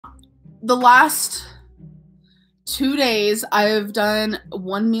the last 2 days I've done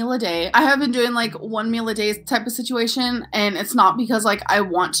 1 meal a day. I have been doing like 1 meal a day type of situation, and it's not because like I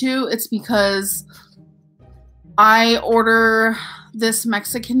want to, it's because I order this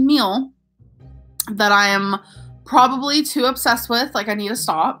Mexican meal that I am probably too obsessed with. Like, I need to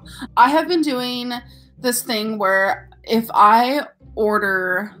stop. I have been doing this thing where if I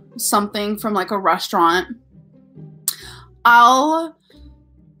order something from like a restaurant, I'll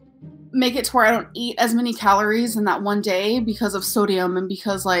make it to where I don't eat as many calories in that one day because of sodium, and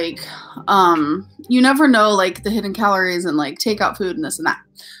because like you never know like the hidden calories and like takeout food and this and that.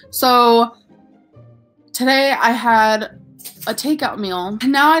 So today I had a takeout meal,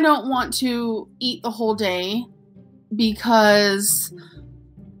 and now I don't want to eat the whole day because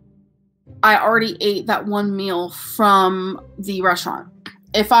I already ate that one meal from the restaurant.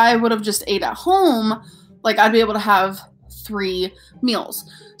 If I would have just ate at home, like I'd be able to have 3 meals.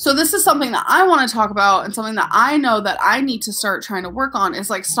 So this is something that I want to talk about, and something that I know that I need to start trying to work on is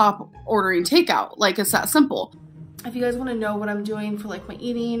like stop ordering takeout. Like, it's that simple. If you guys want to know what I'm doing for like my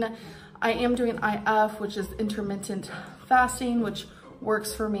eating, I am doing IF, which is intermittent fasting, which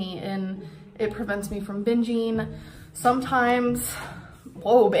works for me and it prevents me from binging. Sometimes,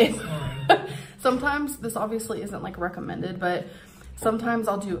 whoa babe, sometimes this obviously isn't like recommended, but sometimes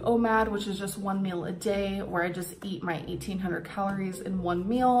I'll do OMAD, which is just 1 meal a day, where I just eat my 1,800 calories in 1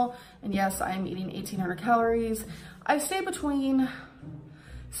 meal. And yes, I am eating 1,800 calories. I stay between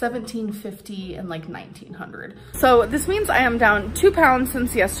 1,750 and like 1,900. So this means I am down 2 pounds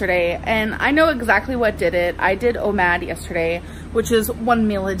since yesterday, and I know exactly what did it. I did OMAD yesterday, which is 1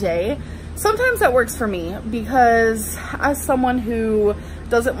 meal a day. Sometimes that works for me because as someone who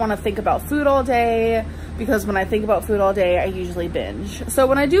doesn't want to think about food all day, because when I think about food all day, I usually binge. So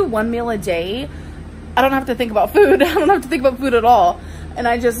when I do 1 meal a day, I don't have to think about food. I don't have to think about food at all. And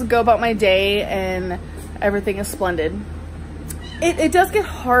I just go about my day and everything is splendid. It does get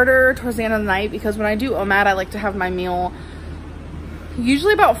harder towards the end of the night because when I do OMAD, I like to have my meal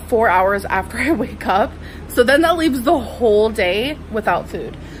usually about 4 hours after I wake up. So then that leaves the whole day without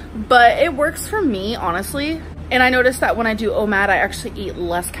food. But it works for me, honestly. And I noticed that when I do OMAD, I actually eat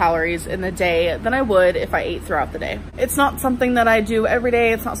less calories in the day than I would if I ate throughout the day. It's not something that I do every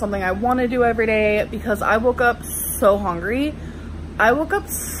day. It's not something I want to do every day because I woke up so hungry. I woke up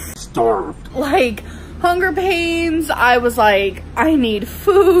starved. Like, hunger pains. I was like, I need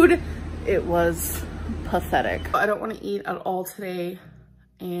food. It was pathetic. I don't want to eat at all today,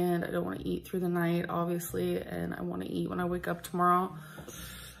 and I don't want to eat through the night, obviously, and I want to eat when I wake up tomorrow.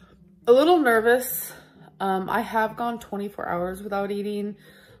 A little nervous. I have gone 24 hours without eating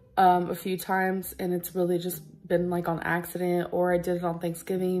a few times, and it's really just been like on accident, or I did it on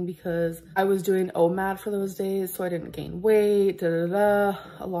Thanksgiving because I was doing OMAD for those days, so I didn't gain weight, A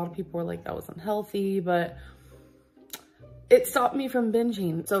lot of people were like that was unhealthy, but it stopped me from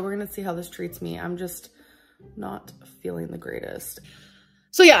binging. So we're gonna see how this treats me. I'm just not feeling the greatest.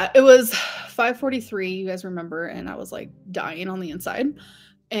 So yeah, it was 5:43, you guys remember, and I was like dying on the inside.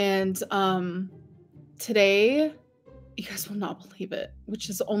 And today, you guys will not believe it, which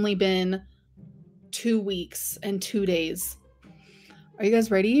has only been 2 weeks and 2 days. Are you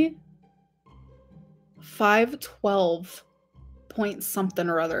guys ready? 512 point something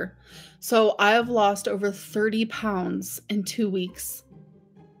or other. So I have lost over 30 pounds in 2 weeks.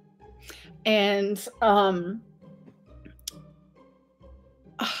 And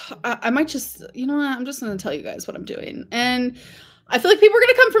I might just, you know what? I'm just going to tell you guys what I'm doing. And I feel like people are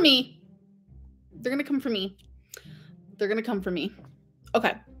going to come for me. They're going to come for me. They're going to come for me.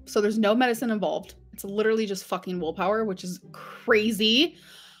 Okay. So there's no medicine involved. It's literally just fucking willpower, which is crazy.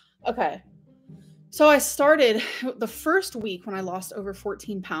 Okay. So I started the first week when I lost over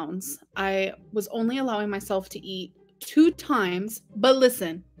 14 pounds. I was only allowing myself to eat 2 times, but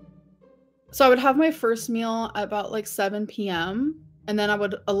listen. So I would have my first meal at about like 7 p.m. And then I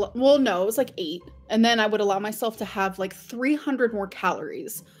would, well, no, it was like 8. And then I would allow myself to have like 300 more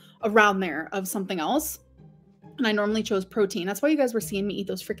calories around there of something else. And I normally chose protein. That's why you guys were seeing me eat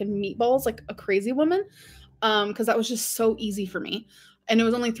those freaking meatballs like a crazy woman. Because that was just so easy for me. And it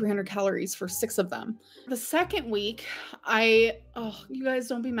was only 300 calories for 6 of them. The second week, oh, you guys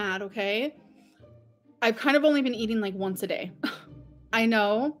don't be mad, okay? I've kind of only been eating like once a day. I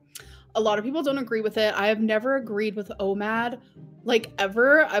know a lot of people don't agree with it. I have never agreed with OMAD, like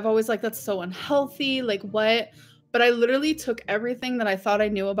ever. I've always like, that's so unhealthy, like what? But I literally took everything that I thought I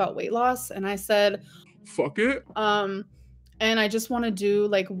knew about weight loss and I said, fuck it. And I just want to do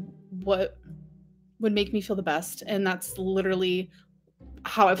like what would make me feel the best. And that's literally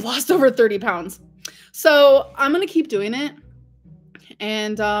how I've lost over 30 pounds. So I'm going to keep doing it.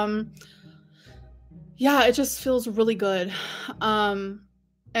 And yeah, it just feels really good. And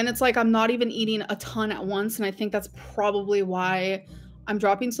it's like I'm not even eating a ton at once, and I think that's probably why I'm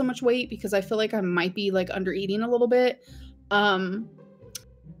dropping so much weight, because I feel like I might be like under eating a little bit.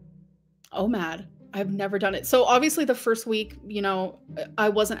 OMAD, I've never done it. So obviously the first week, you know, I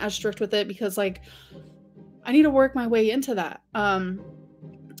wasn't as strict with it because like I need to work my way into that. And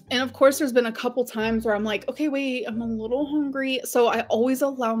of course there's been a couple times where I'm like, okay, wait, I'm a little hungry. So I always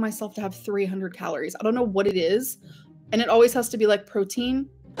allow myself to have 300 calories. I don't know what it is. And it always has to be like protein.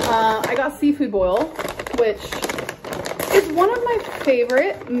 I got seafood boil, which is one of my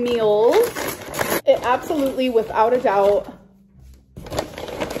favorite meals. It absolutely, without a doubt,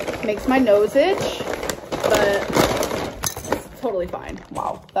 makes my nose itch, but it's totally fine.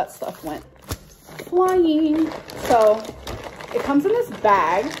 Wow, that stuff went flying. So it comes in this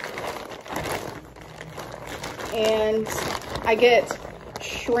bag, and I get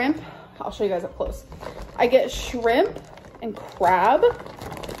shrimp. I'll show you guys up close. I get shrimp and crab.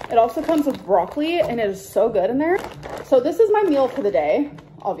 It also comes with broccoli, and it is so good in there. So this is my meal for the day,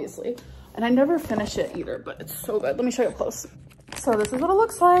 obviously. And I never finish it either, but it's so good. Let me show you up close. So this is what it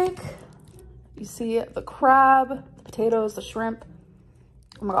looks like. You see the crab, the potatoes, the shrimp.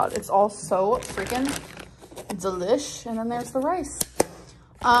 Oh my God, it's all so freaking delish. And then there's the rice.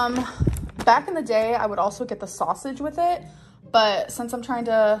 Back in the day, I would also get the sausage with it, but since I'm trying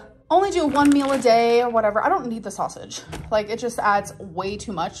to only do one meal a day or whatever, I don't need the sausage. Like, it just adds way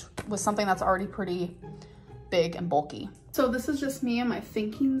too much with something that's already pretty big and bulky. So this is just me in my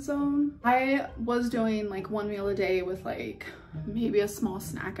thinking zone. I was doing like one meal a day with like maybe a small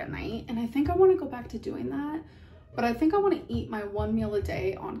snack at night, and I think I want to go back to doing that. But I think I want to eat my one meal a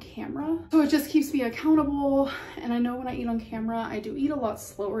day on camera. So it just keeps me accountable. And I know when I eat on camera, I do eat a lot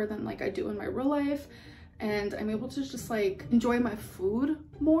slower than like I do in my real life. And I'm able to just like enjoy my food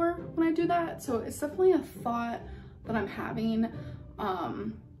more when I do that. So it's definitely a thought that I'm having.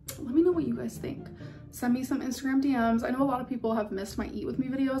 Let me know what you guys think. Send me some Instagram DMs. I know a lot of people have missed my Eat With Me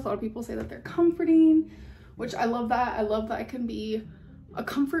videos. A lot of people say that they're comforting, which I love that. I love that I can be a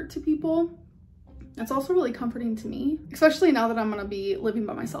comfort to people. It's also really comforting to me, especially now that I'm gonna be living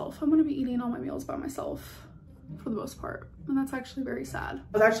by myself. I'm gonna be eating all my meals by myself for the most part, and that's actually very sad. I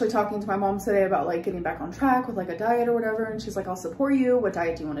was actually talking to my mom today about like getting back on track with like a diet or whatever, and she's like, I'll support you. What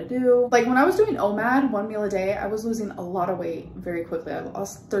diet do you want to do? Like when I was doing OMAD, one meal a day, I was losing a lot of weight very quickly. I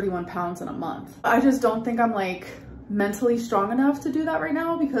lost 31 pounds in a month. I just don't think I'm like mentally strong enough to do that right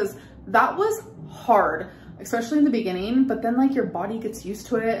now, because that was hard, especially in the beginning, but then like your body gets used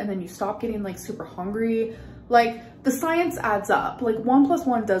to it, and then you stop getting like super hungry. Like the science adds up. Like 1 +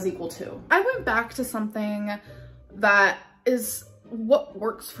 1 does equal 2. I went back to something that is what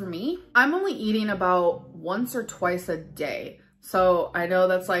works for me. I'm only eating about once or twice a day. So I know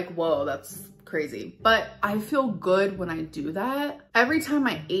that's like, whoa, that's crazy, but I feel good when I do that. Every time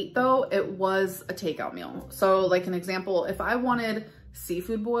I ate though, it was a takeout meal. So like an example, if I wanted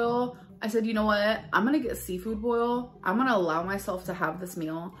seafood boil, I said, you know what? I'm gonna get seafood boil. I'm gonna allow myself to have this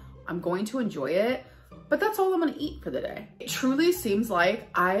meal. I'm going to enjoy it, but that's all I'm gonna eat for the day. It truly seems like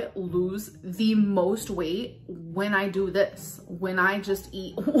I lose the most weight when I do this, when I just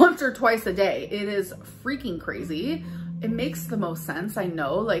eat once or twice a day. It is freaking crazy. It makes the most sense, I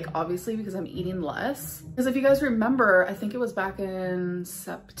know, like obviously because I'm eating less. Because if you guys remember, I think it was back in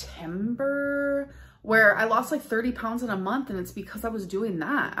September, where I lost like 30 pounds in a month, and it's because I was doing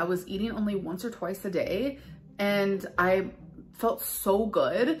that. I was eating only once or twice a day, and I felt so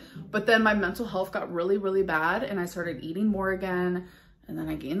good, but then my mental health got really, really bad, and I started eating more again, and then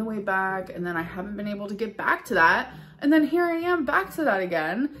I gained the weight back, and then I haven't been able to get back to that, and then here I am back to that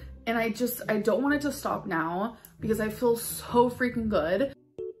again, and I don't want it to stop now because I feel so freaking good.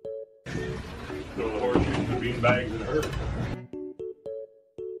 Throw the horseshoes and bean bags in her.